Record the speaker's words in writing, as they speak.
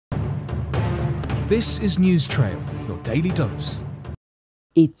This is News Trail, your daily dose.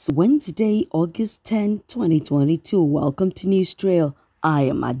 It's Wednesday, August 10, 2022. Welcome to News Trail. I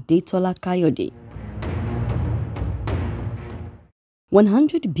am Adetola Kayode.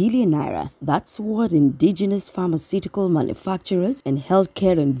 100 billion naira. That's what indigenous pharmaceutical manufacturers and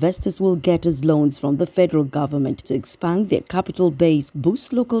healthcare investors will get as loans from the federal government to expand their capital base,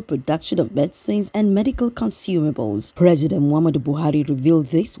 boost local production of medicines and medical consumables. President Muhammadu Buhari revealed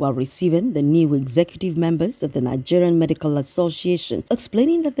this while receiving the new executive members of the Nigerian Medical Association,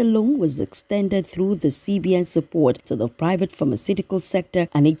 explaining that the loan was extended through the CBN support to the private pharmaceutical sector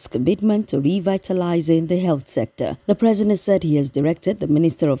and its commitment to revitalizing the health sector. The president said he has directed the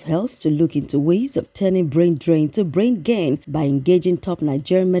Minister of Health to look into ways of turning brain drain to brain gain by engaging top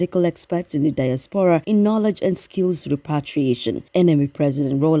Nigerian medical experts in the diaspora in knowledge and skills repatriation. NME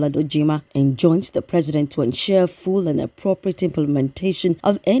President Roland Ojima enjoined the president to ensure full and appropriate implementation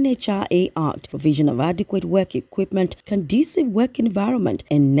of NHRA Act, provision of adequate work equipment, conducive work environment,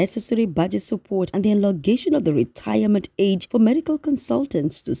 and necessary budget support, and the elongation of the retirement age for medical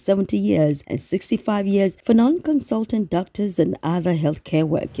consultants to 70 years and 65 years for non-consultant doctors and other healthcare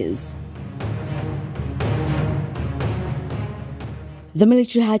workers. The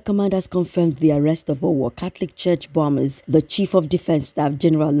military high command has confirmed the arrest of Owo Catholic Church bombers. The Chief of Defense Staff,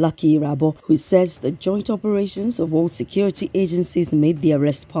 General Lucky Irabo, who says the joint operations of all security agencies made the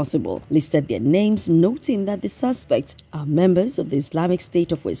arrest possible, listed their names, noting that the suspects are members of the Islamic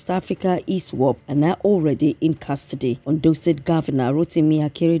State of West Africa, ISWAP, and are already in custody. Ondo State Governor Rotimi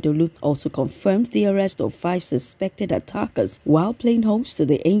Akeredolu also confirmed the arrest of 5 suspected attackers while playing host to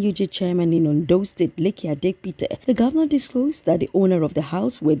the NUJ chairman in Ondo State, Leke Adekpite. The governor disclosed that the owner of the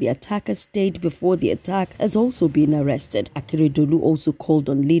house where the attacker stayed before the attack has also been arrested. Akeredolu also called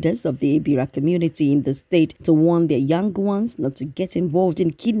on leaders of the Ebira community in the state to warn their young ones not to get involved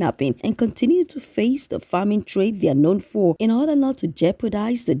in kidnapping and continue to face the farming trade they are known for in order not to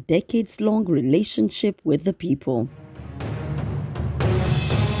jeopardize the decades-long relationship with the people.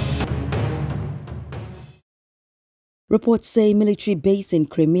 Reports say military base in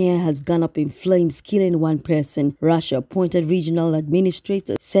Crimea has gone up in flames, killing 1 person. Russia-appointed regional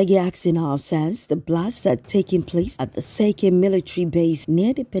administrator Sergei Aksinov says the blasts had taken place at the Seyke military base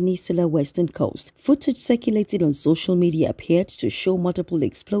near the peninsula western coast. Footage circulated on social media appeared to show multiple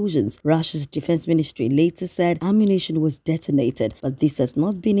explosions. Russia's defense ministry later said ammunition was detonated, but this has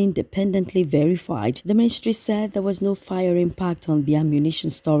not been independently verified. The ministry said there was no fire impact on the ammunition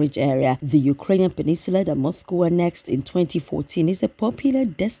storage area. The Ukrainian peninsula that Moscow annexed in 2014 is a popular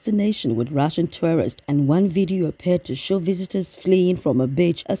destination with Russian tourists, and one video appeared to show visitors fleeing from a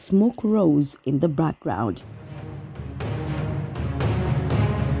beach as smoke rose in the background.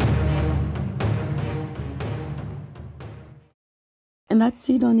 And that's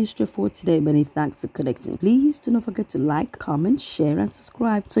it on History for today. Many thanks for connecting. Please do not forget to like, comment, share, and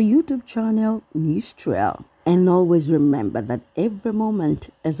subscribe to our YouTube channel News Trail. And always remember that every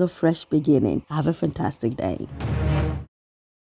moment is a fresh beginning. Have a fantastic day.